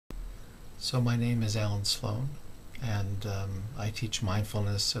So my name is Alan Sloan, and I teach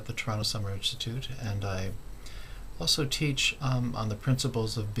mindfulness at the Toronto Summer Institute, and I also teach on the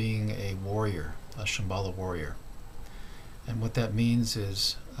principles of being a warrior, a Shambhala warrior. And what that means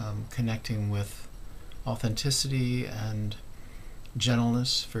is connecting with authenticity and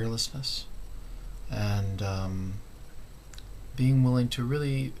gentleness, fearlessness, and being willing to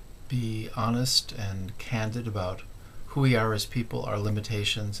really be honest and candid about who we are as people, our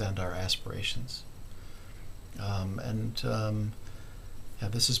limitations and our aspirations.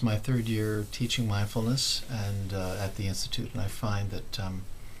 This is my third year teaching mindfulness and at the Institute, and I find that the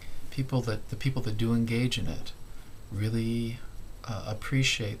people that do engage in it really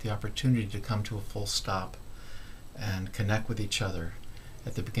appreciate the opportunity to come to a full stop and connect with each other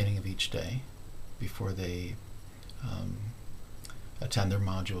at the beginning of each day before they attend their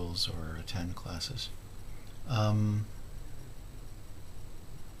modules or attend classes.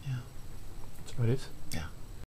 That's about it. Yeah.